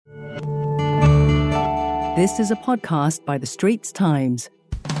This is a podcast by The Straits Times.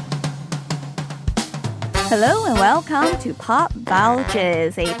 Hello and welcome to Pop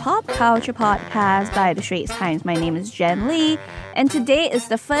Bulges, a pop culture podcast by The Straits Times. My name is Jen Lee, and today is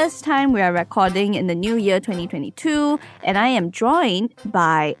the first time we are recording in the new year 2022, and I am joined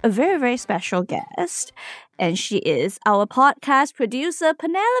by a very, very special guest, and she is our podcast producer,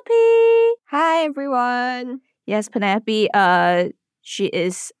 Penelope. Hi, everyone. Yes, Penelope, she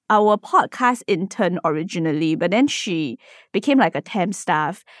is our podcast intern originally, but then she became like a temp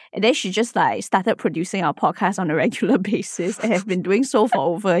staff, and then she just like started producing our podcast on a regular basis and has been doing so for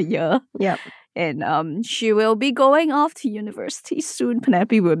over a year. Yep. And she will be going off to university soon.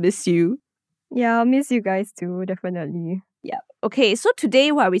 Penelope will miss you. Yeah, I'll miss you guys too, definitely. Yeah. Okay, so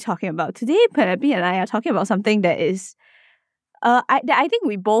today what are we talking about? Today, Penelope and I are talking about something that is I think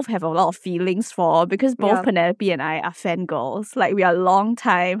we both have a lot of feelings for, because both Penelope and I are fangirls. Like, we are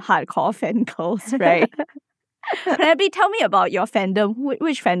long-time hardcore fangirls, right? Penelope, tell me about your fandom.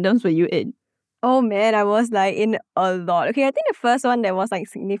 Which fandoms were you in? Oh man, I was like in a lot. Okay, I think the first one that was like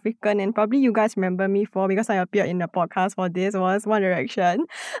significant and probably you guys remember me for because I appeared in the podcast for this was One Direction.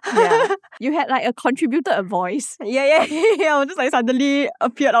 Yeah. You had like contributed a voice. Yeah. I was just like suddenly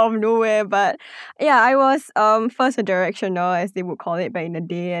appeared out of nowhere. But yeah, I was first a Directioner, as they would call it back in the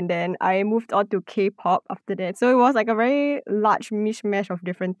day, and then I moved on to K-pop after that. So it was like a very large mishmash of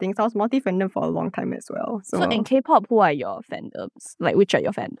different things. I was multi-fandom for a long time as well. So in K-pop, who are your fandoms? Like, which are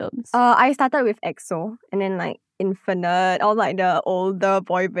your fandoms? I started with EXO and then like Infinite, all like the older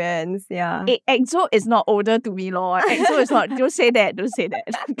boy bands. Yeah. EXO is not older to me, lor. EXO is not. Don't say that.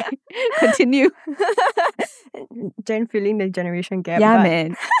 Continue. Jen feeling the generation gap. Yeah,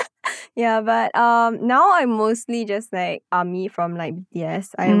 man. Yeah, but now I'm mostly just like ARMY from like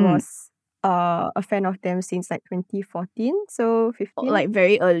BTS. I was a fan of them since like 2014, so 15. Like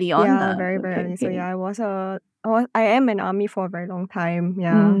very early on. Yeah, very early. So yeah, I am an ARMY for a very long time.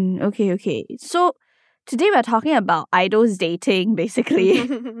 Yeah. Okay. So today we're talking about idols dating, basically.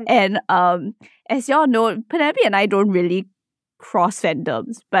 And as y'all know, Penelope and I don't really cross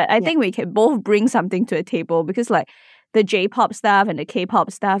fandoms, but I think we can both bring something to the table, because like the J-pop stuff and the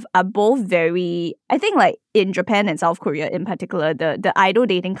K-pop stuff are both very, I think like in Japan and South Korea in particular, the idol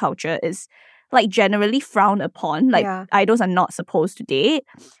dating culture is like generally frowned upon. Like idols are not supposed to date.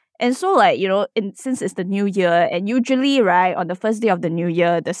 And so like, you know, since it's the new year, and usually, right, on the first day of the new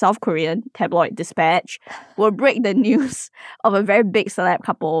year, the South Korean tabloid Dispatch will break the news of a very big celeb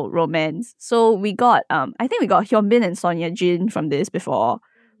couple romance. So we got, I think we got Hyunbin and Son Ye-jin from this before.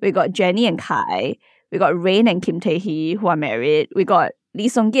 We got Jennie and Kai. We got Rain and Kim Tae-hee, who are married. We got Lee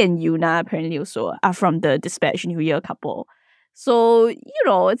Sung-gi and Yoona, apparently also are from the Dispatch New Year couple. So, you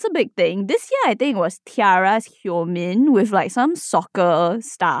know, it's a big thing. This year, I think it was Tiara's Hyomin with like some soccer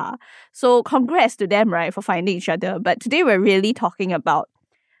star. So congrats to them, right, for finding each other. But today we're really talking about,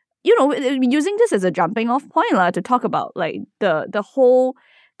 you know, using this as a jumping off point to talk about like the whole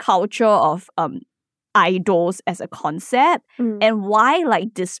culture of idols as a concept, and why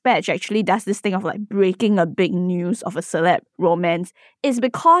like Dispatch actually does this thing of like breaking a big news of a celeb romance is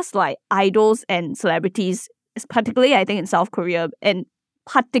because like idols and celebrities, particularly I think in South Korea, and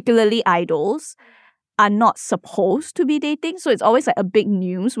particularly idols, are not supposed to be dating. So it's always like a big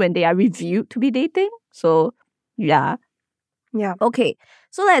news when they are revealed to be dating. So yeah. Okay,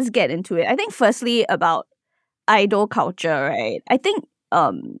 so let's get into it. I think firstly about idol culture, right? I think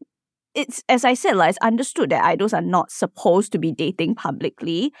it's, as I said, like, it's understood that idols are not supposed to be dating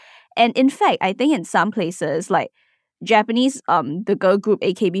publicly. And in fact, I think in some places, like Japanese, the girl group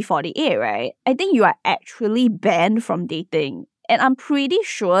AKB48, right? I think you are actually banned from dating. And I'm pretty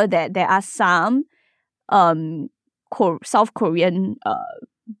sure that there are some South Korean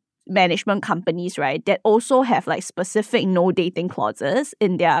management companies, right, that also have like specific no dating clauses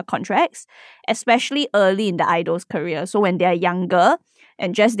in their contracts, especially early in the idol's career. So when they're younger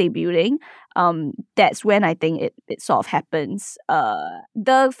and just debuting, that's when I think it sort of happens.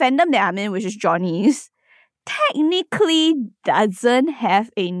 The fandom that I'm in, which is Johnny's, technically doesn't have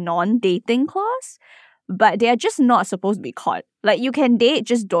a non-dating clause, but they are just not supposed to be caught. Like, you can date,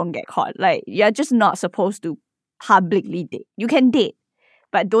 just don't get caught. Like, you're just not supposed to publicly date. You can date,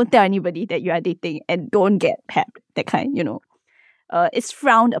 but don't tell anybody that you are dating, and don't get pepped, that kind, you know. It's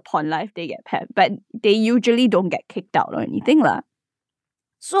frowned upon like if they get pepped, but they usually don't get kicked out or anything lah.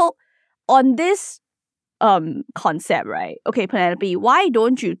 So on this concept, right? Okay, Penelope, why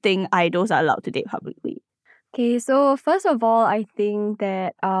don't you think idols are allowed to date publicly? Okay, so first of all, I think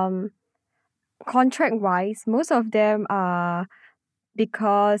that contract-wise, most of them are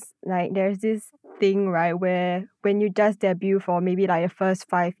because like there's this thing, right, where when you just debut for maybe like the first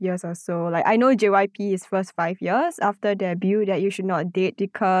 5 years or so, like I know JYP is first 5 years after debut that you should not date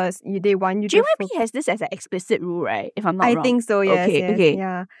because they want you to JYP has this as an explicit rule, right? If I'm not I wrong. think so, yes. Okay.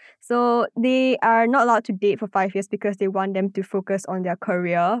 Yeah. So they are not allowed to date for 5 years because they want them to focus on their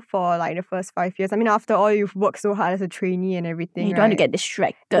career for like the first 5 years. I mean, after all, you've worked so hard as a trainee and everything. You don't want to get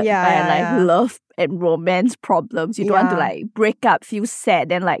distracted by love and romance problems. You don't want to like break up, feel sad,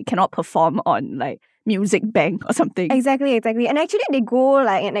 then like cannot perform on like Music Bank or something. Exactly. And actually, they go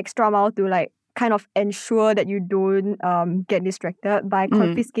like an extra mile to like kind of ensure that you don't get distracted by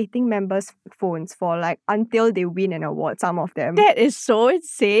confiscating members' phones for like until they win an award, some of them. That is so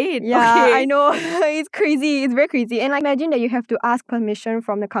insane. Yeah, okay. I know. It's crazy. It's very crazy. And like imagine that you have to ask permission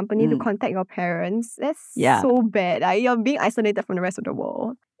from the company to contact your parents. That's so bad. Like, you're being isolated from the rest of the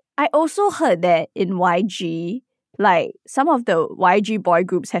world. I also heard that in YG, like some of the YG boy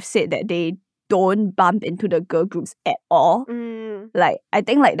groups have said that they don't bump into the girl groups at all. Like, I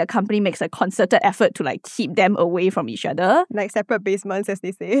think like the company makes a concerted effort to like keep them away from each other. Like separate basements, as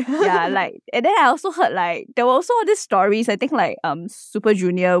they say. Yeah, like, and then I also heard like there were also all these stories. I think like Super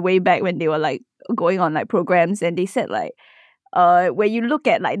Junior way back when they were like going on like programs, and they said like when you look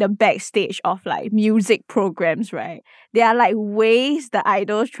at like the backstage of like music programs, right, there are like ways the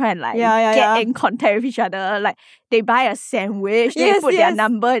idols try and like get in contact with each other. Like they buy a sandwich, they put their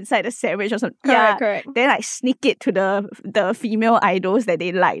number inside the sandwich or something. Correct. Then like sneak it to the female idols that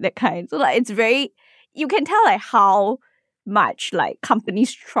they like, that kind. So like it's very, you can tell like how much like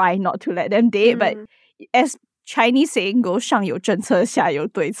companies try not to let them date, but as Chinese saying goes, 上有政策,下有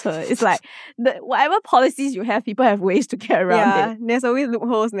对策. It's like whatever policies you have, people have ways to get around it. There's always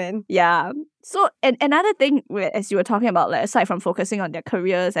loopholes, man. Yeah. So, and another thing, as you were talking about, like, aside from focusing on their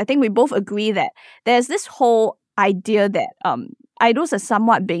careers, I think we both agree that there's this whole idea that idols are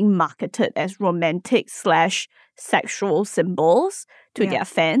somewhat being marketed as romantic/sexual symbols to their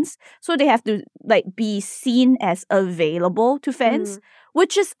fans. So they have to like be seen as available to fans.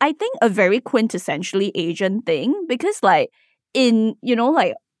 Which is, I think, a very quintessentially Asian thing, because like in, you know,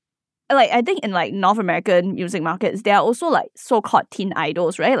 like I think in like North American music markets, there are also like so-called teen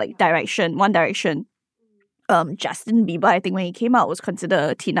idols, right? Like One Direction. Justin Bieber, I think when he came out, was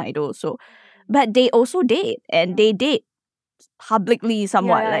considered a teen idol. So, but they also date, and they date publicly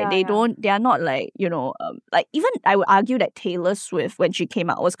somewhat. They are not like, you know, like even I would argue that Taylor Swift, when she came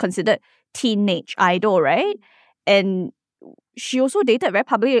out, was considered teenage idol, right? And she also dated very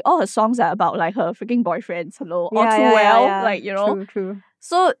publicly. All her songs are about like her freaking boyfriends. Hello, all too well. Like, you know. True.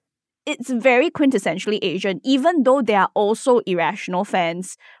 So it's very quintessentially Asian, even though there are also irrational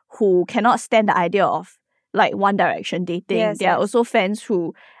fans who cannot stand the idea of like One Direction dating. There are also fans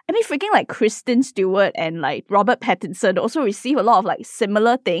who, I mean, freaking like Kristen Stewart and like Robert Pattinson also receive a lot of like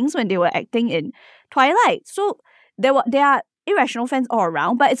similar things when they were acting in Twilight. So there are irrational fans all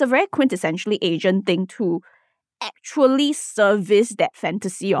around, but it's a very quintessentially Asian thing to actually service that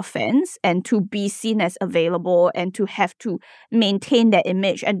fantasy of fans and to be seen as available and to have to maintain that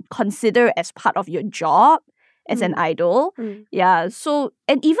image and consider as part of your job as an idol. Yeah. So,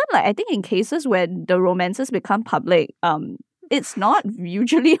 and even like, I think in cases when the romances become public, it's not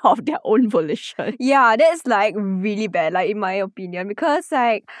usually of their own volition. Yeah, that's like really bad, like in my opinion, because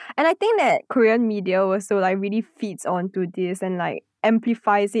like, and I think that Korean media also like really feeds onto this and like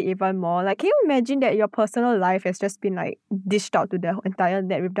amplifies it even more. Like, can you imagine that your personal life has just been like dished out to the entire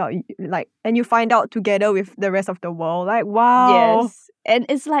net without like, and you find out together with the rest of the world? Like, wow. Yes. And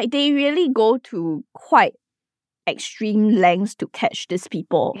it's like they really go to quite extreme lengths to catch these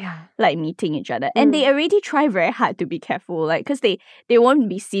people like meeting each other, and they already try very hard to be careful, like, because they won't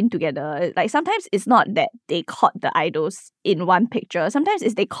be seen together. Like sometimes it's not that they caught the idols in one picture, sometimes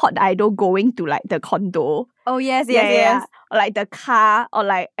it's they caught the idol going to like the condo. Oh yes. Or like the car, or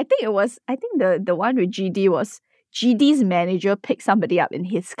like I think the one with GD was GD's manager picked somebody up in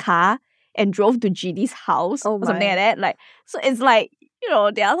his car and drove to GD's house or something like that. Like, so it's like, you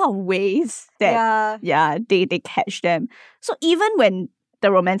know, there are a lot of ways that they catch them. So even when the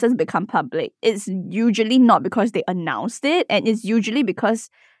romances become public, it's usually not because they announced it, and it's usually because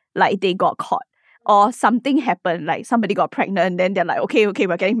like they got caught or something happened, like somebody got pregnant, then they're like, okay,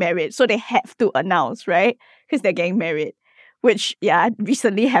 we're getting married. So they have to announce, right? Because they're getting married. Which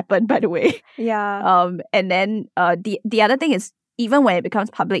recently happened, by the way. Yeah. And then the other thing is, even when it becomes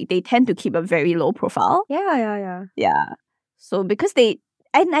public, they tend to keep a very low profile. Yeah. So because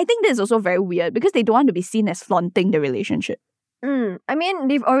and I think this is also very weird because they don't want to be seen as flaunting the relationship. I mean,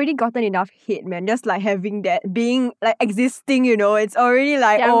 they've already gotten enough hate, man. Just like having that, being like existing, you know, it's already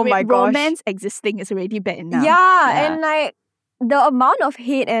like, oh my gosh. Romance existing is already bad enough. Yeah, and like the amount of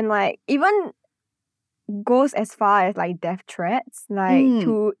hate and like even goes as far as like death threats, like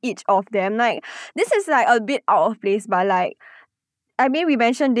to each of them. Like this is like a bit out of place, but like I mean, we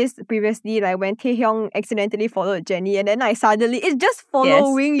mentioned this previously, like when Taehyung accidentally followed Jennie, and then like suddenly it's just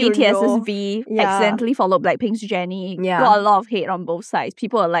following, yes, BTS's V accidentally followed Blackpink's Jennie. Got a lot of hate on both sides.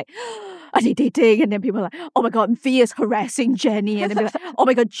 People are like, are they dating? And then people are like, oh my god, V is harassing Jennie. And then people are like, oh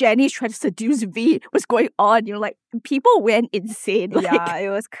my god, Jennie is trying to seduce V. What's going on? You know, like people went insane. Like, yeah, it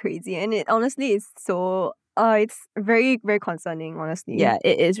was crazy. And it honestly is so it's very, very concerning, honestly. Yeah,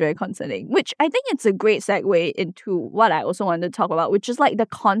 it is very concerning. Which I think it's a great segue into what I also wanted to talk about, which is like the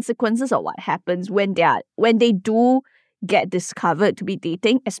consequences of what happens when they do get discovered to be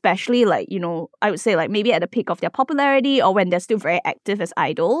dating, especially like, you know, I would say like maybe at the peak of their popularity or when they're still very active as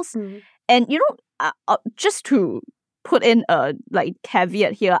idols. And you know, just to put in a like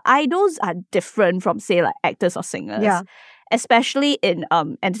caveat here, idols are different from say like actors or singers. Yeah. Especially in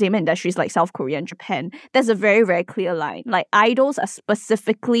entertainment industries like South Korea and Japan, there's a very, very clear line. Like idols are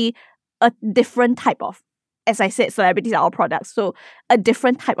specifically a different type of, as I said, celebrities are all products. So a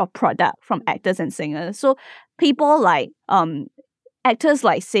different type of product from actors and singers. So people like actors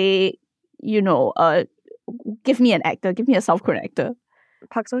like say, you know, give me an actor, give me a South Korean actor.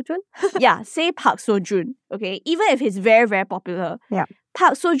 Park Seo-joon? Yeah, say Park Seo-joon. Okay, even if he's very, very popular, yeah,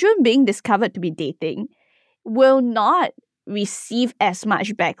 Park Seo-joon being discovered to be dating will not receive as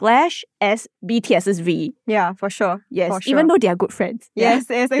much backlash as BTS's V. Yeah, for sure. Yes, for sure. even though they are good friends. Yes,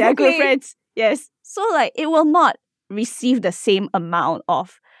 yes, exactly. They are good friends. Yes. So like it will not receive the same amount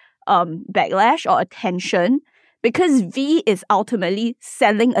of backlash or attention because V is ultimately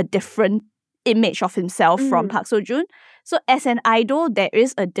selling a different image of himself from Park Seo-joon. So as an idol, there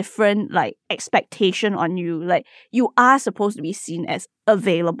is a different like expectation on you. Like you are supposed to be seen as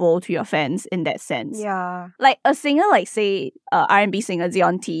available to your fans in that sense. Yeah. Like a singer like say R&B singer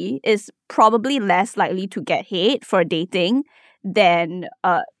Zion T is probably less likely to get hate for dating than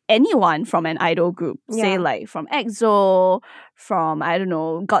anyone from an idol group. Say like from EXO, from I don't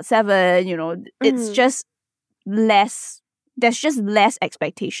know, GOT7, you know, it's just less. There's just less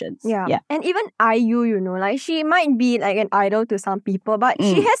expectations. Yeah. And even IU, you know, like she might be like an idol to some people, but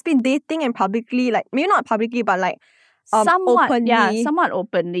she has been dating and publicly, like maybe not publicly, but like somewhat openly. Yeah, somewhat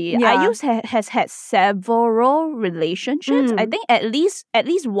openly. Yeah. IU has had several relationships. I think at least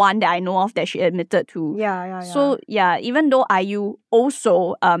one that I know of that she admitted to. Yeah. So yeah, even though IU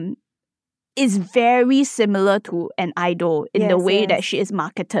also is very similar to an idol in the way that she is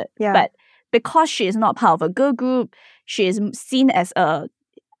marketed. Yeah. But because she is not part of a girl group, she is seen as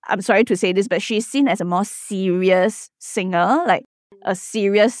I'm sorry to say this, but she's seen as a more serious singer, like a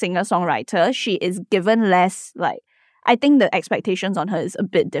serious singer-songwriter. She is given less, like, I think the expectations on her is a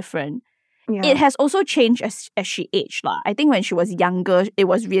bit different. Yeah. It has also changed as she aged. I think when she was younger,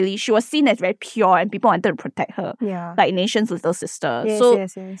 she was seen as very pure and people wanted to protect her. Yeah. Like Nation's little sister.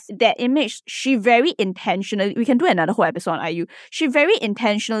 Yes. That image, she very intentionally, we can do another whole episode on IU. She very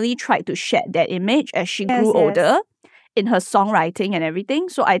intentionally tried to shed that image as she grew older in her songwriting and everything.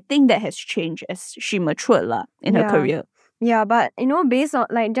 So I think that has changed as she matured in her career. Yeah, but you know, based on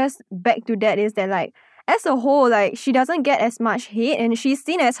like just back to that is that like as a whole, like she doesn't get as much hate and she's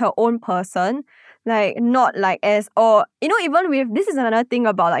seen as her own person. Like not like as or you know, even with this is another thing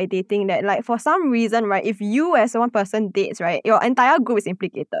about like dating that like for some reason, right, if you as one person dates, right, your entire group is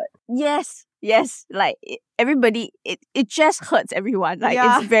implicated. Yes. Like everybody it just hurts everyone. Like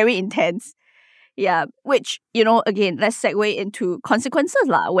it's very intense. Yeah, which, you know, again, let's segue into consequences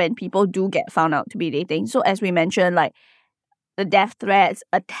when people do get found out to be dating. So as we mentioned, like the death threats,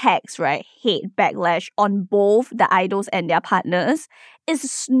 attacks, right, hate, backlash on both the idols and their partners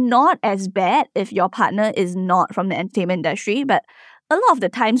is not as bad if your partner is not from the entertainment industry. But a lot of the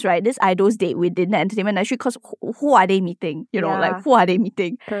times, right, these idols date within the entertainment industry because who are they meeting? You know, like who are they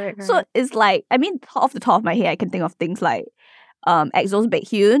meeting? Correct. So it's like, I mean, off the top of my head, I can think of things like EXO's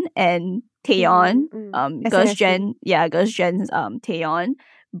Baekhyun and Taeyeon, Girls' Gen's Taeyeon,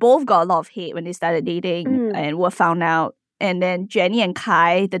 both got a lot of hate when they started dating and were found out. And then Jennie and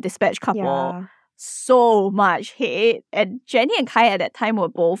Kai, the Dispatch couple, so much hate. And Jennie and Kai at that time were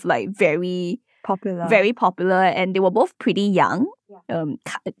both like very popular, and they were both pretty young.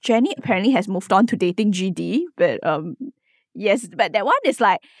 Jennie apparently has moved on to dating GD, but yes, but that one is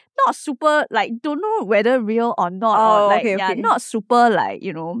like not super, like don't know whether real or not. Not super like,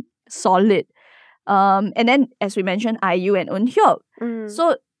 you know, solid. And then as we mentioned, IU and Eunhyuk.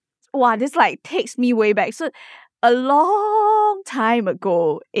 So this like takes me way back. So a long time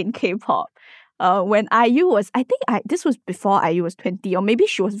ago in K-pop, when IU was, I think this was before IU was 20, or maybe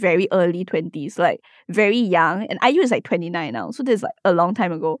she was very early 20s, like very young. And IU is like 29 now, so this is like a long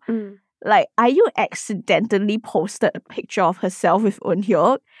time ago. like IU accidentally posted a picture of herself with Eun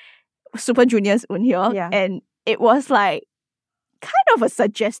Hyuk, Super Junior's Eun Hyuk, Yeah. and it was like kind of a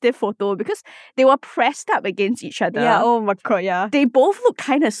suggestive photo because they were pressed up against each other. Yeah, oh my god, yeah. They both look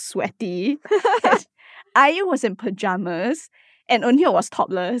kind of sweaty. IU was in pajamas and Eun Hyuk was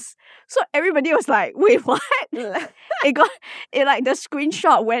topless. So everybody was like, wait, what? It like the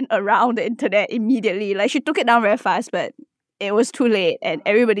screenshot went around the internet immediately. Like she took it down very fast, but it was too late and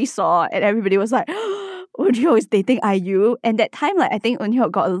everybody saw and everybody was like, Eun Hyuk is dating IU. And that time, like I think Eun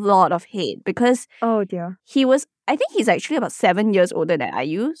Hyuk got a lot of hate because Oh dear. I think he's actually about 7 years older than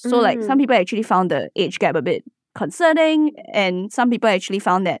IU. So like some people actually found the age gap a bit concerning, and some people actually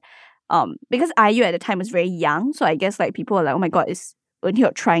found that because IU at the time was very young, so I guess like people were like, oh my god, is Eun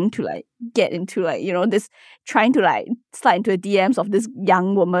Hyuk trying to like get into like, you know, this, trying to like slide into the DMs of this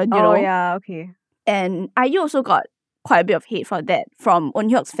young woman, you know? Oh yeah, okay. And IU also got quite a bit of hate for that from Eun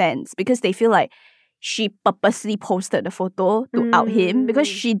Hyuk's fans because they feel like she purposely posted the photo to out him because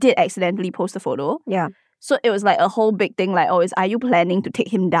she did accidentally post the photo. Yeah. So it was like a whole big thing like, oh, are you planning to take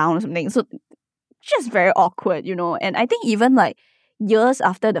him down or something? So just very awkward, you know? And I think even like years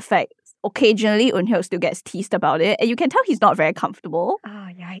after the fact, occasionally Eun Hyuk still gets teased about it. And you can tell he's not very comfortable. Ah,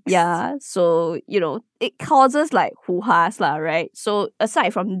 yikes. Yeah, so, you know, it causes like hoo-has lah, right? So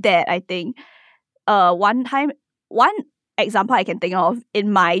aside from that, I think one example I can think of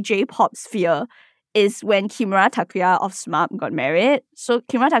in my J-pop sphere is when Kimura Takuya of SMAP got married. So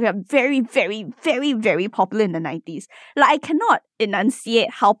Kimura Takuya, very, very, very, very popular in the 90s. Like, I cannot enunciate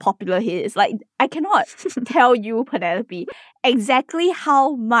how popular he is. Like, I cannot tell you, Penelope, exactly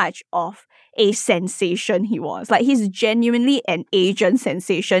how much of a sensation he was. Like, he's genuinely an Asian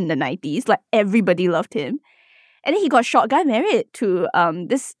sensation in the 90s. Like, everybody loved him. And then he got shotgun married to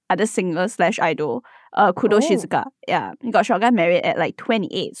this other singer / idol, Kudo Shizuka. Yeah, he got shotgun married at like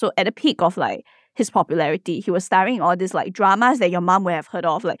 28. So at the peak of like his popularity, he was starring in all these like dramas that your mom would have heard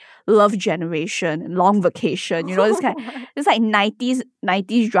of, like Love Generation and Long Vacation. You know, this kind, this like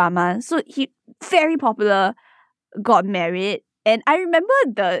 90s drama. So he very popular, got married. And I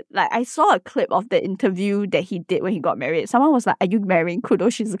remember I saw a clip of the interview that he did when he got married. Someone was like, "Are you marrying Kudo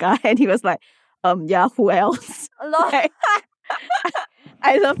Shizuka?" And he was like, yeah, who else? Like,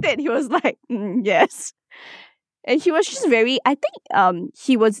 I loved it. He was like, yes. And he was just very, I think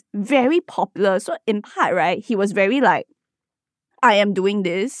he was very popular. So in part, right, he was very like, I am doing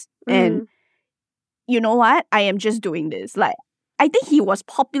this. And you know what? I am just doing this. Like, I think he was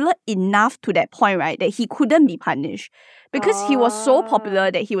popular enough to that point, right, that he couldn't be punished. Because he was so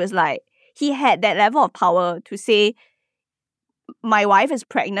popular that he was like, he had that level of power to say, my wife is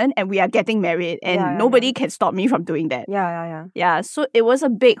pregnant and we are getting married and nobody can stop me from doing that. Yeah, so it was a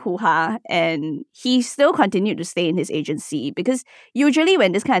big hoo-ha and he still continued to stay in his agency because usually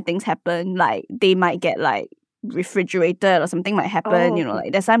when this kind of things happen, like they might get like refrigerated or something might happen, you know,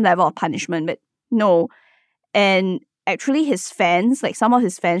 like there's some level of punishment, but no. And actually his fans, like some of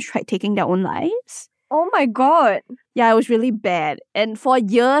his fans tried taking their own lives. Oh my god. Yeah, it was really bad. And for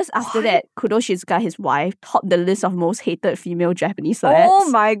years after that, Kudo Shizuka, his wife, topped the list of most hated female Japanese celebs. Oh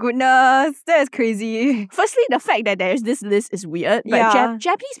my goodness. That is crazy. Firstly, the fact that there's this list is weird. But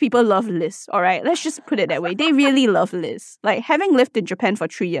Japanese people love lists, alright? Let's just put it that way. They really love lists. Like, having lived in Japan for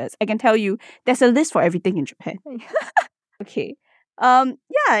 3 years, I can tell you, there's a list for everything in Japan. Okay. Yeah,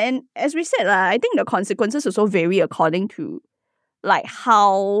 and as we said, I think the consequences also vary according to like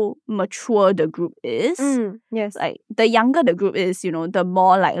how mature the group is. Yes. Like the younger the group is, you know, the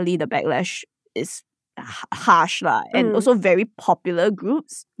more likely the backlash is harsh lah. And also very popular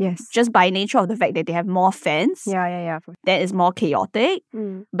groups. Yes. Just by nature of the fact that they have more fans. Yeah. That is more chaotic.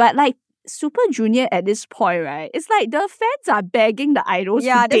 But like Super Junior at this point, right? It's like the fans are begging the idols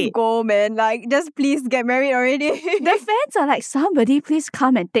to date. Just go, man. Like, just please get married already. The fans are like, somebody please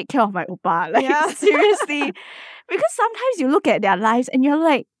come and take care of my oppa. Like, seriously. Because sometimes you look at their lives and you're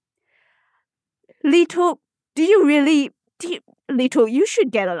like, Lee-tuk, Lee-tuk, you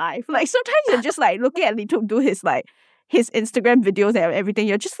should get a life. Like, sometimes you're just like looking at Lee-tuk do his Instagram videos and everything.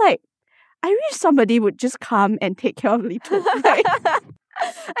 You're just like, I wish somebody would just come and take care of Lee-tuk. Like,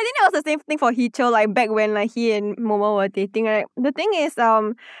 I think that was the same thing for Heechul, like back when like he and Momo were dating, right? The thing is,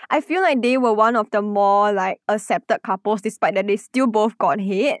 I feel like they were one of the more like accepted couples despite that they still both got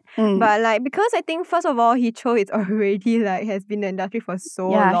hate. But like, because I think first of all, Heechul is already like has been in the industry for so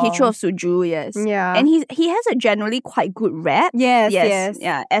long. Yeah, Heechul of Suju, yes. Yeah. And he has a generally quite good rap. Yes.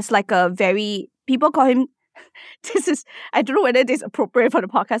 Yeah, as like a very, people call him this is, I don't know whether this is appropriate for the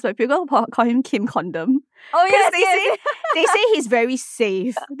podcast, but people call him Kim Condom. Oh, yes, They say he's very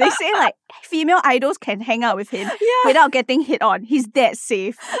safe. They say like female idols can hang out with him without getting hit on. He's that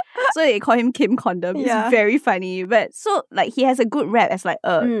safe. So they call him Kim Condom. Yeah. It's very funny. But so like he has a good rep as like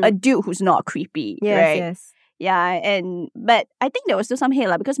a dude who's not creepy. Yes, right? yes. Yeah, but I think there was still some hate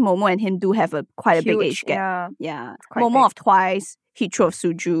because Momo and him do have quite a big Huge, age gap. yeah. Yeah. quite Momo big. of Twice, Hitro of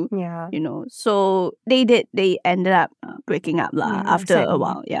Suju. Yeah. You know, so they ended up breaking up after a sadly.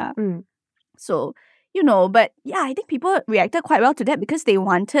 while. Yeah. Mm. So, you know, but yeah, I think people reacted quite well to that because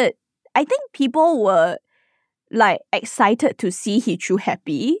I think people were like excited to see Hichu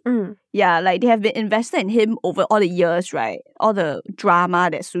happy. Mm. Yeah, like they have been invested in him over all the years, right? All the drama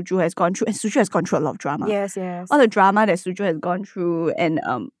that Suju has gone through, and Suju has gone through a lot of drama. Yes, yes. All the drama that Suju has gone through, and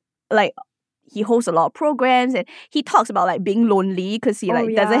like he hosts a lot of programs, and he talks about like being lonely because he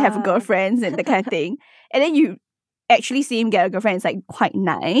doesn't have yeah. girlfriends and that kind of thing. And then you actually see him get a girlfriend. It's like quite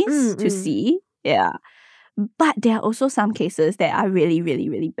nice to see. Yeah. But there are also some cases that are really, really,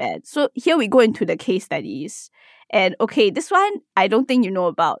 really bad. So here we go into the case studies. And okay, this one I don't think you know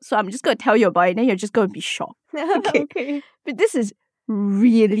about. So I'm just going to tell you about it and then you're just going to be shocked. Okay. But this is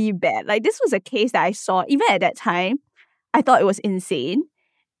really bad. Like this was a case that I saw, even at that time, I thought it was insane.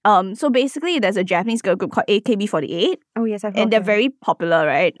 So basically there's a Japanese girl group called AKB48. Oh, yes, I've heard And they're that. very popular,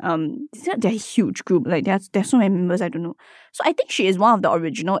 right? They're a huge group. Like there's so many members, I don't know. So I think she is one of the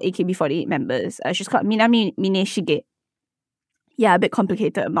original AKB48 members. She's called Minami Mineshige. Yeah, a bit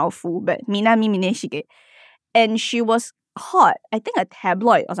complicated, a mouthful, but Minami Mineshige. And she was caught, I think a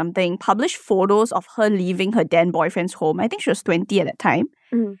tabloid or something, published photos of her leaving her then boyfriend's home. I think she was 20 at that time.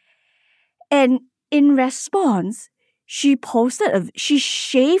 Mm. And in response, she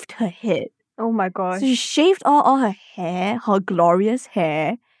shaved her head. Oh my gosh. So she shaved all her hair, her glorious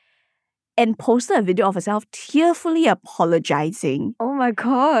hair, and posted a video of herself tearfully apologizing, Oh my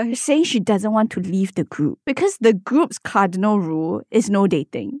gosh. saying she doesn't want to leave the group because the group's cardinal rule is no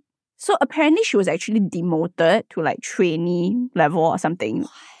dating. So apparently she was actually demoted to like trainee level or something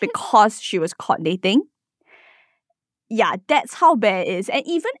because she was caught dating. Yeah, that's how bad it is. And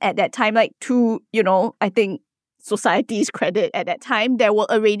even at that time, like to, you know, I think society's credit at that time, there were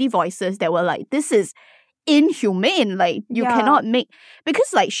already voices that were like, this is inhumane. Like you Yeah. cannot make,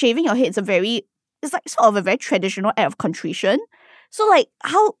 because like shaving your head is it's like sort of a very traditional act of contrition. So like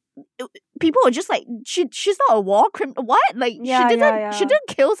how people were just like, she's not a war criminal. What? Like Yeah, she yeah. didn't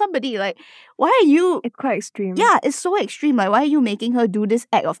kill somebody. Like why are you? It's quite extreme. Yeah, it's so extreme. Like why are you making her do this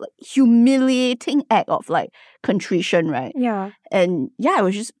act of like humiliating act of like contrition, right? Yeah. And yeah, it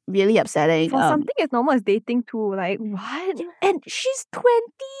was just really upsetting. For something as normal as dating too, like what? And she's 20.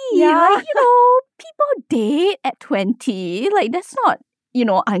 Yeah. Like, you know, people date at 20. Like that's not, you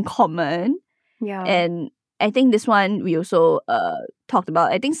know, uncommon. Yeah. And I think this one we also talked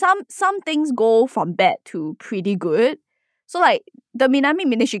about. I think some things go from bad to pretty good. So like the Minami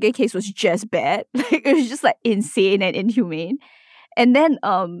Mineshige case was just bad. Like it was just like insane and inhumane. And then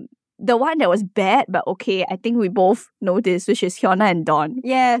the one that was bad but okay, I think we both know this, which is Hyuna and Dawn.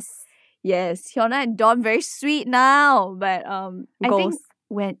 yes. Yes, Hyuna and Dawn very sweet now. But I think Goals.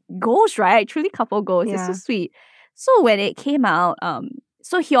 when goals, right? Truly couple goals. It's so Yeah. sweet. So when it came out,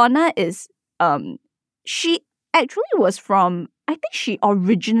 so Hyuna is she actually was from, I think she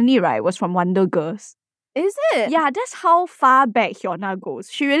originally, right, was from Wonder Girls. Is it? Yeah, that's how far back Hyuna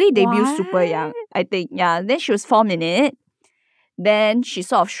goes. She really debuted super young, What? I think. Yeah, then she was formed in it. Then she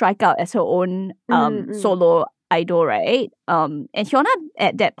sort of strike out as her own solo idol, right? And Hyuna,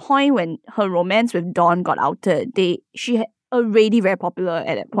 at that point when her romance with Dawn got outed, she had already very popular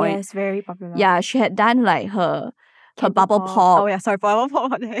at that point. Yes, very popular. Yeah, she had done like her Candy bubble pop. Oh yeah, sorry, bubble pop.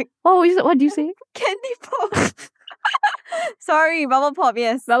 What the heck? What do you say? Candy pop. Sorry, bubble pop.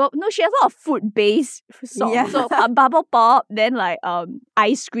 Yes. No, she has a lot of food-based songs. Yeah. So bubble pop, then like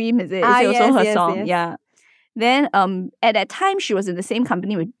ice cream is it? Is it also her song? yes. Yeah. Then at that time she was in the same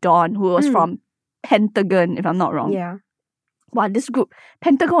company with Dawn, who was from Pentagon, if I'm not wrong. Yeah. Wow, this group,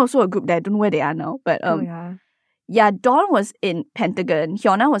 Pentagon also a group that I don't know where they are now. But Oh yeah. yeah, Dawn was in Pentagon.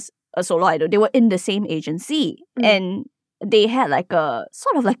 Hyuna was a solo idol. They were in the same agency. And they had like a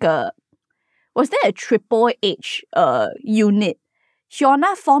sort of like a, was there a Triple H unit?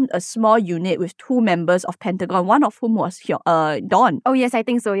 Hyuna formed a small unit with two members of Pentagon, one of whom was Dawn. Oh yes, I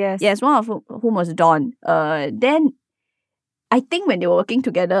think so. Yes. Yes, one of whom was Dawn. Then I think when they were working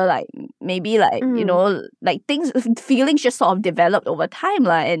together, like maybe like, you know, like feelings just sort of developed over time,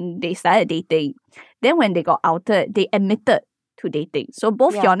 and they started dating. Then when they got outed, they admitted to dating. So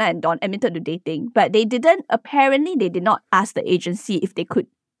both Hyuna and Dawn admitted to dating, but they did not ask the agency if they could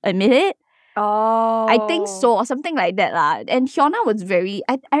admit it. Oh. I think so, or something like that lah. And Hyuna was very,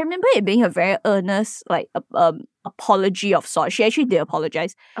 I remember it being a very earnest, like, apology of sorts. She actually did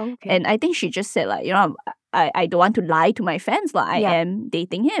apologize. Okay. And I think she just said, like, I don't want to lie to my fans, like, I Yeah. am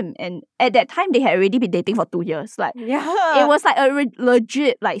dating him. And at that time, they had already been dating for 2 years. Like, Yeah. it was like a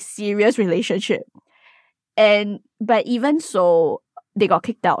legit, like, serious relationship. But even so, they got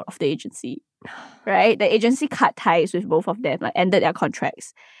kicked out of the agency, right? The agency cut ties with both of them, like, ended their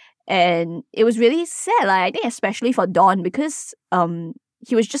contracts. And it was really sad, like, I think especially for Dawn, because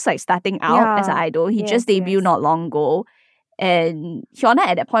he was just like starting out as an Yeah. idol. He just Yes, debuted yes. not long ago. And Hyuna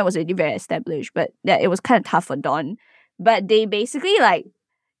at that point was already very established, but yeah, it was kind of tough for Dawn. But they basically like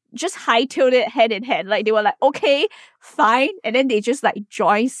just hightailed it hand in hand. Like they were like, okay, fine. And then they just like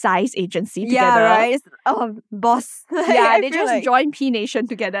joined Psy's agency together. Yeah, right. It's, boss. Yeah, I they feel just like- joined P Nation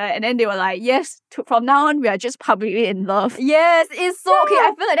together, and then they were like, yes, from now on, we are just publicly in love. Yes, it's so okay.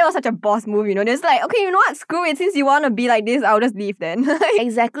 I feel like that was such a boss move, you know. It's like, okay, you know what? Screw it. Since you want to be like this, I'll just leave then.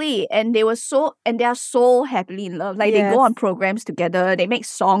 Exactly. And they are so happily in love. Like they Yes. go on programs together, they make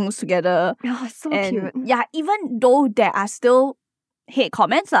songs together. Oh, it's so And cute. yeah, even though there are still hate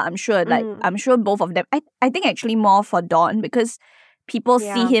comments, I'm sure. Like Mm. I'm sure both of them. I think actually more for Dawn because people see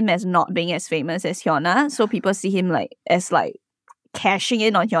Yeah. him as not being as famous as Hyuna. So people see him like as like cashing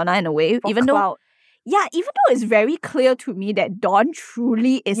in on Hyuna in a way. For even clout. though it's very clear to me that Dawn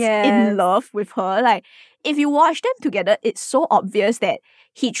truly is Yes. in love with her. Like if you watch them together, it's so obvious that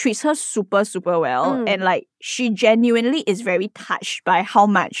he treats her super, super well. Mm. And like she genuinely is very touched by how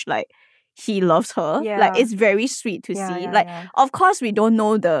much like he loves her. Yeah. Like it's very sweet to see. Like of course we don't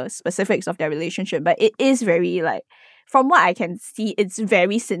know the specifics of their relationship, but it is very like from what I can see, it's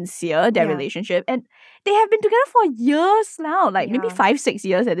very sincere, their Yeah. relationship. And they have been together for years now, like maybe Yeah. 5-6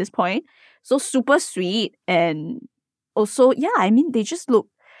 years at this point. So super sweet. And also, yeah, I mean they look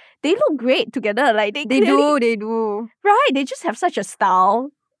great together. Like they do. right? They just have such a style.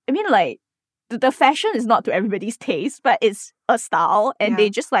 I mean, like the fashion is not to everybody's taste, but it's a style, and Yeah. they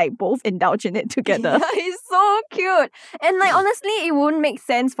just like both indulge in it together. Yeah, it's so cute. And like honestly, it wouldn't make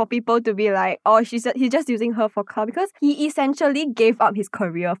sense for people to be like, oh, he's just using her for clout because he essentially gave up his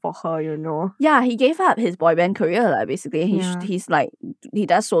career for her, you know. Yeah, he gave up his boy band career, like, basically. Yeah. He's like he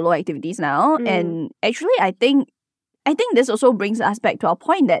does solo activities now, Mm. and actually, I think this also brings us back to our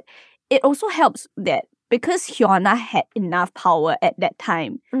point that it also helps that because Hyuna had enough power at that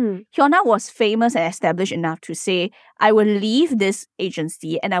time. Mm. Hyuna was famous and established enough to say, I will leave this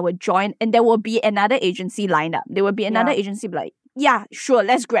agency and I will join, and there will be another agency lined up. There will be another Yeah. agency like, yeah, sure,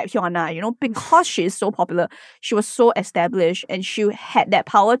 let's grab Hyuna, you know, because she is so popular. She was so established and she had that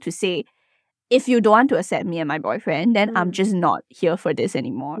power to say, if you don't want to accept me and my boyfriend, then I'm Mm. just not here for this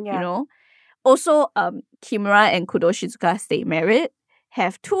anymore, you Yeah. know? Also, Kimura and Kudo Shizuka stayed married,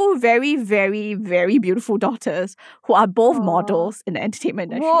 have two very, very, very beautiful daughters who are both Aw. models in the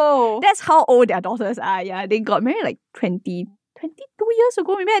entertainment industry. Whoa. That's how old their daughters are. Yeah, they got married like 22 years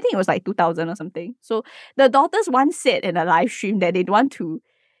ago. Maybe I think it was like 2000 or something. So the daughters once said in a live stream that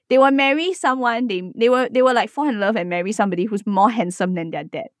they will marry someone. They were like fall in love and marry somebody who's more handsome than their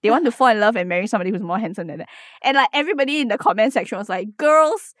dad. They want to fall in love and marry somebody who's more handsome than that. And like everybody in the comment section was like,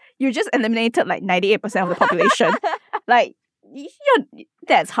 girls, you just eliminated like 98% of the population. Like,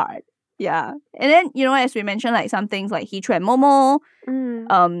 that's hard. Yeah. And then, you know, as we mentioned, like some things like Hichu and Momo,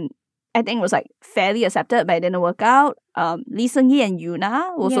 Mm. I think was like fairly accepted, but it didn't work out. Lee Seung-gi and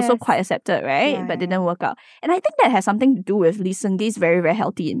Yuna was also Yes. quite accepted, right? Yeah, but yeah. didn't work out. And I think that has something to do with Lee Seung-gi's very, very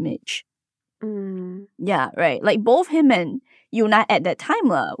healthy image. Mm. Yeah, right. Like both him and Yuna at that time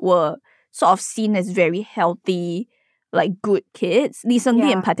were sort of seen as very healthy, like good kids. Lee Seung-gi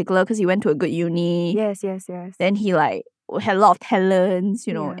in Yeah. particular, because he went to a good uni. Yes. Then he like had a lot of talents,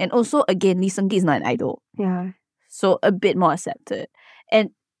 you know. Yeah. And also, again, Lee Seung-gi is not an idol. Yeah. So a bit more accepted. And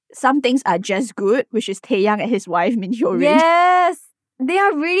some things are just good, which is Taeyang and his wife Min Hyo-rin. Yes. They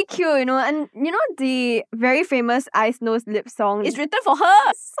are really cute, you know. And you know the very famous Eyes, Nose, Lip song? It's written for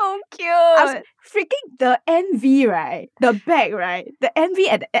her. so cute. Freaking the MV, right? The back, right? The MV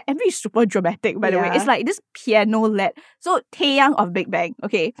and the MV is super dramatic, by the way. Yeah. It's like this piano led. So Taeyang of Big Bang,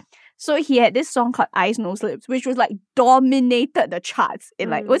 okay. So he had this song called Eyes, Nose, Lips, which was like dominated the charts in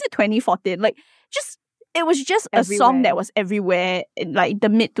like, Mm. was it 2014? Like it was just a song Everywhere. that was everywhere in like the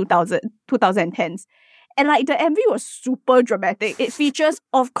mid 2010s. And like the MV was super dramatic. It features,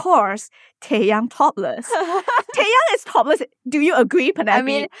 of course, Taeyang topless. Taeyang is topless. Do you agree, Penelope? I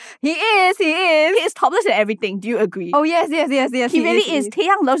mean, he is. he is topless in everything. Do you agree? Oh yes. he really is.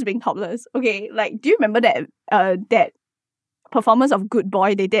 Taeyang loves being topless. Okay, like do you remember that performance of Good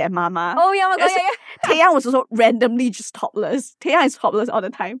Boy they did at Mama? Oh yeah, my God, Yes. yeah. Taeyang was also randomly just topless. Taeyang is topless all the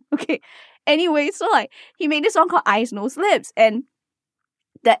time. Okay. Anyway, so like he made this song called Eyes, Nose, Lips, and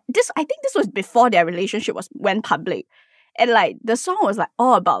I think this was before their relationship went public. And like the song was like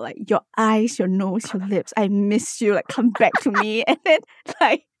all about like your eyes, your nose, your lips. I miss you. Like come back to me. And then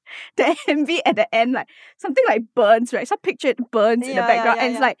like the MV at the end, like something like burns, right? Some picture it burns in the background,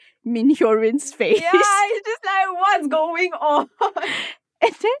 and it's like Min Hyo-rin's face. Yeah, it's just like what's going on?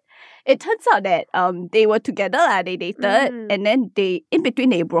 And then it turns out that they were together, they dated, and then in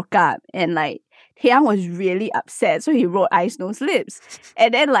between they broke up, and like Taeyang was really upset, so he wrote Eyes, Nose, Lips.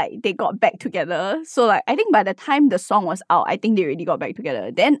 And then like they got back together. So like I think by the time the song was out, I think they already got back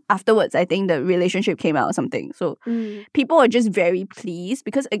together. Then afterwards, I think the relationship came out or something. So people were just very pleased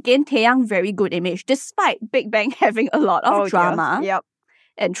because again, Taeyang very good image, despite Big Bang having a lot of drama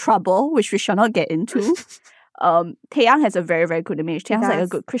and trouble, which we shall not get into. Taeyang has a very, very good image. Taeyang's like a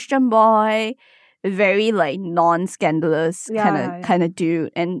good Christian boy, very like non-scandalous kind of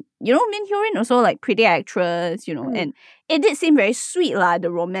dude. And you know, Min Hyo-rin also like pretty actress, you know, and it did seem very sweet the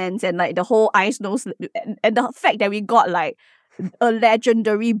romance and like the whole Eyes, Nose, and the fact that we got like a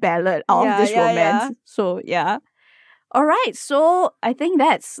legendary ballad out of this romance. So yeah. Alright, so I think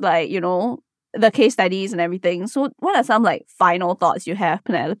that's like, you know, the case studies and everything. So what are some like final thoughts you have,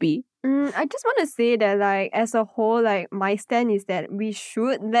 Penelope? I just want to say that like as a whole, like my stand is that we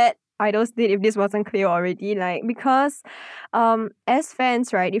should let idols date if this wasn't clear already. Like because as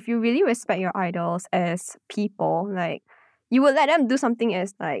fans, right, if you really respect your idols as people, like you would let them do something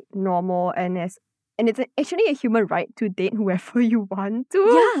as like normal and it's actually a human right to date whoever you want to.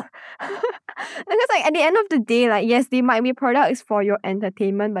 Yeah. Because like at the end of the day, like yes, they might be products for your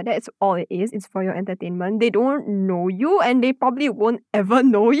entertainment, but that's all it is. It's for your entertainment. They don't know you and they probably won't ever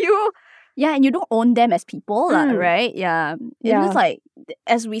know you. Yeah, and you don't own them as people, right? Yeah. It's like,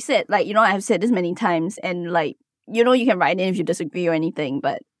 as we said, like, you know, I've said this many times, and like, you know, you can write in if you disagree or anything,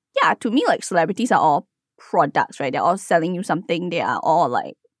 but yeah, to me, like, celebrities are all products, right? They're all selling you something. They are all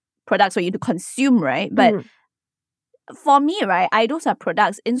like products for you to consume, right? But for me, right, idols are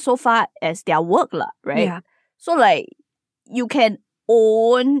products insofar as their work, right? Yeah. So like, you can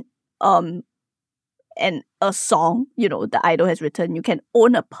own a song, you know, the idol has written. You can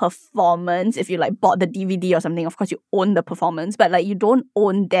own a performance if you like bought the DVD or something. Of course, you own the performance, but like you don't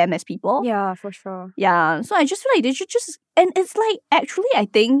own them as people. Yeah, for sure. Yeah, so I just feel like they should just, and it's like actually I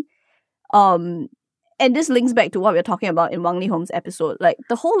think, and this links back to what we were talking about in Wang Leehom's episode. Like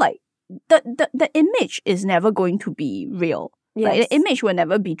the whole like the image is never going to be real. Yes. Like the image will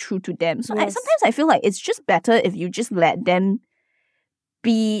never be true to them. So sometimes I feel like it's just better if you just let them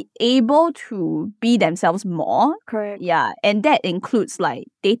be able to be themselves more. Correct. Yeah. And that includes like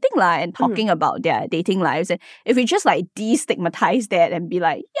dating and talking about their dating lives. And if we just like destigmatize that and be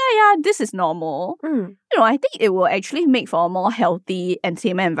like, yeah, this is normal. You know, I think it will actually make for a more healthy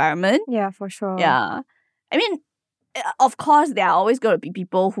entertainment environment. Yeah, for sure. Yeah. I mean, of course, there are always going to be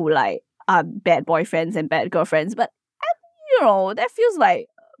people who like are bad boyfriends and bad girlfriends, but you know, that feels like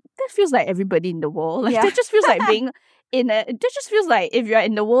everybody in the world. Like that just feels like being that just feels like if you're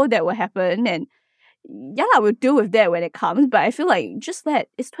in the world, that will happen, and we'll deal with that when it comes. But I feel like just that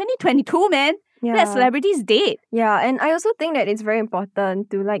it's 2022, man. Let celebrities date. Yeah, and I also think that it's very important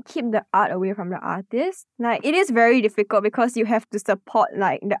to like keep the art away from the artist. Like it is very difficult because you have to support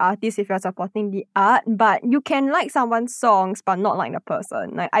like the artist if you're supporting the art, but you can like someone's songs but not like the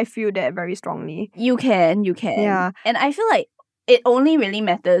person. Like I feel that very strongly. You can. Yeah. And I feel like it only really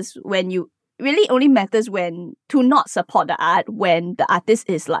matters when to not support the art when the artist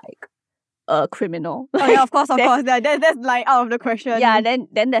is like a criminal. Oh yeah, of course. That's like out of the question. Yeah, then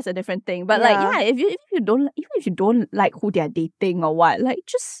that's a different thing. But if you don't like who they're dating or what, like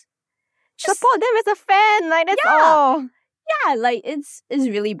just support them as a fan. Like that's all. Yeah, like it's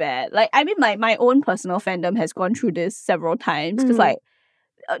really bad. Like I mean, my own personal fandom has gone through this several times because like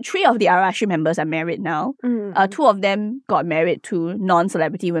 3 of the Arashi members are married now. 2 of them got married to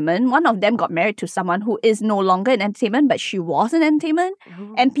non-celebrity women. 1 of them got married to someone who is no longer in entertainment, but she was in entertainment.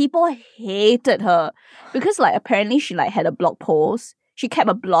 And people hated her because like apparently she like had a blog post. She kept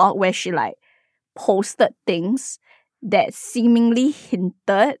a blog where she like posted things that seemingly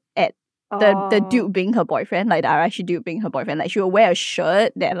hinted at the dude being her boyfriend, like the Arashi dude being her boyfriend. Like she would wear a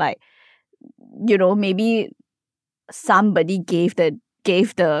shirt that like, you know, maybe somebody gave the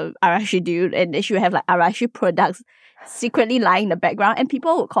Arashi dude, and she would have like Arashi products secretly lying in the background, and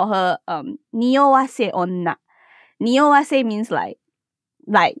people would call her Niyowase onna. Niyowase means like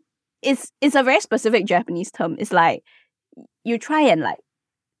it's a very specific Japanese term. It's like you try and like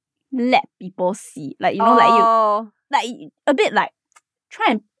let people see, like you know, like you like a bit like try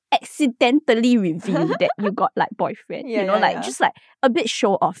and accidentally reveal that you got like boyfriend. Just like a bit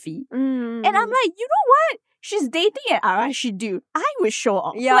show-offy. And I'm like, you know what? She's dating an Arashi dude. I would show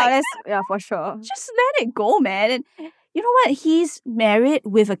off. Yeah, for sure. Just let it go, man. And you know what? He's married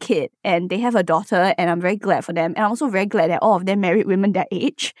with a kid and they have a daughter, and I'm very glad for them. And I'm also very glad that all of them married women their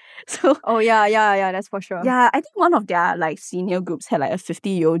age. So that's for sure. yeah, I think one of their like senior groups had like a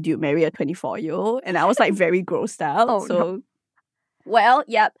 50-year-old dude marry a 24-year-old, and I was like very grossed out. Well,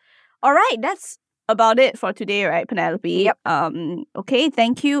 yep. All right, that's about it for today, right, Penelope? Yep. Okay,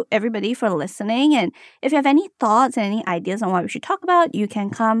 thank you everybody for listening. And if you have any thoughts and any ideas on what we should talk about, you can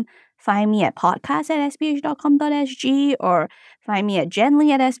come find me at podcast@sph.com.sg or find me at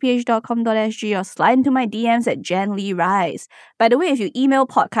jenlee@sph.com.sg or slide into my DMs at jenleerise. By the way, if you email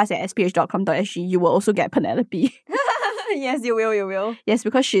podcast@sph.com.sg, you will also get Penelope. Yes, you will. Yes,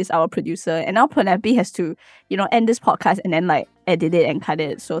 because she's our producer. And now Penelope has to, end this podcast and then like edit it and cut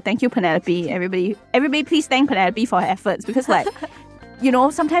it. So thank you, Penelope. Everybody please thank Penelope for her efforts. Because like,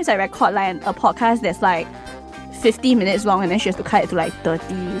 sometimes I record like a podcast that's like 50 minutes long and then she has to cut it to like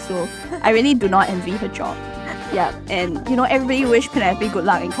 30. So I really do not envy her job. Yeah, and everybody wish Penelope good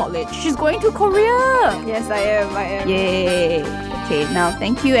luck in college. She's going to Korea. Yes, I am. Yay. Okay, now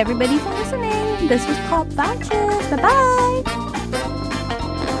thank you everybody for listening. This was Pop Vouchers. Bye-bye.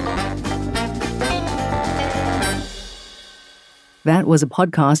 That was a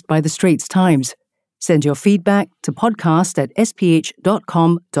podcast by The Straits Times. Send your feedback to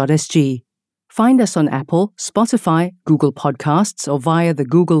podcast@sph.com.sg. Find us on Apple, Spotify, Google Podcasts, or via the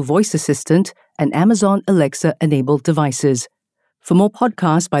Google Voice Assistant and Amazon Alexa-enabled devices. For more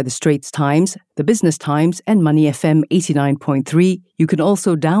podcasts by The Straits Times, The Business Times, and Money FM 89.3, you can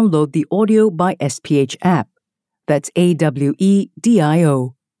also download the Audio by SPH app. That's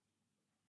AWEDIO.